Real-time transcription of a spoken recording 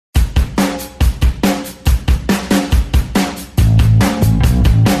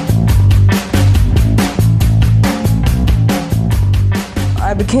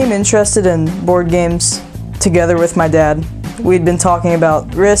became interested in board games together with my dad. We'd been talking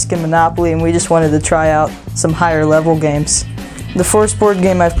about Risk and Monopoly, and we just wanted to try out some higher level games. The first board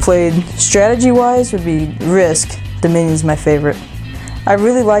game I've played strategy-wise would be Risk. Dominion's my favorite. I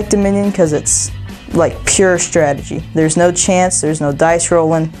really like Dominion because it's like pure strategy. There's no chance, there's no dice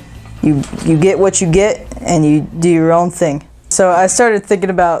rolling. You get what you get and you do your own thing. So I started thinking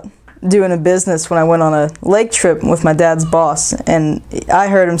about doing a business when I went on a lake trip with my dad's boss, and I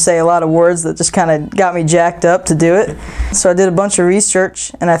heard him say a lot of words that just kind of got me jacked up to do it. So I did a bunch of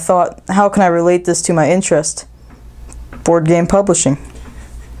research and I thought, how can I relate this to my interest? Board game publishing.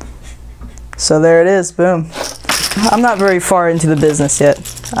 So there it is, boom. I'm not very far into the business yet.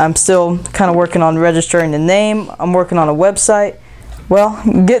 I'm still kind of working on registering the name. I'm working on a website. Well,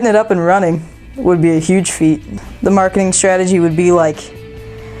 getting it up and running would be a huge feat. The marketing strategy would be like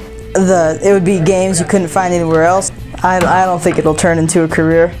it would be games you couldn't find anywhere else. I don't think it'll turn into a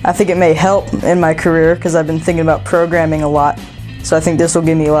career. I think it may help in my career because I've been thinking about programming a lot. So I think this will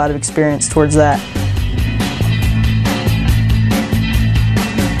give me a lot of experience towards that.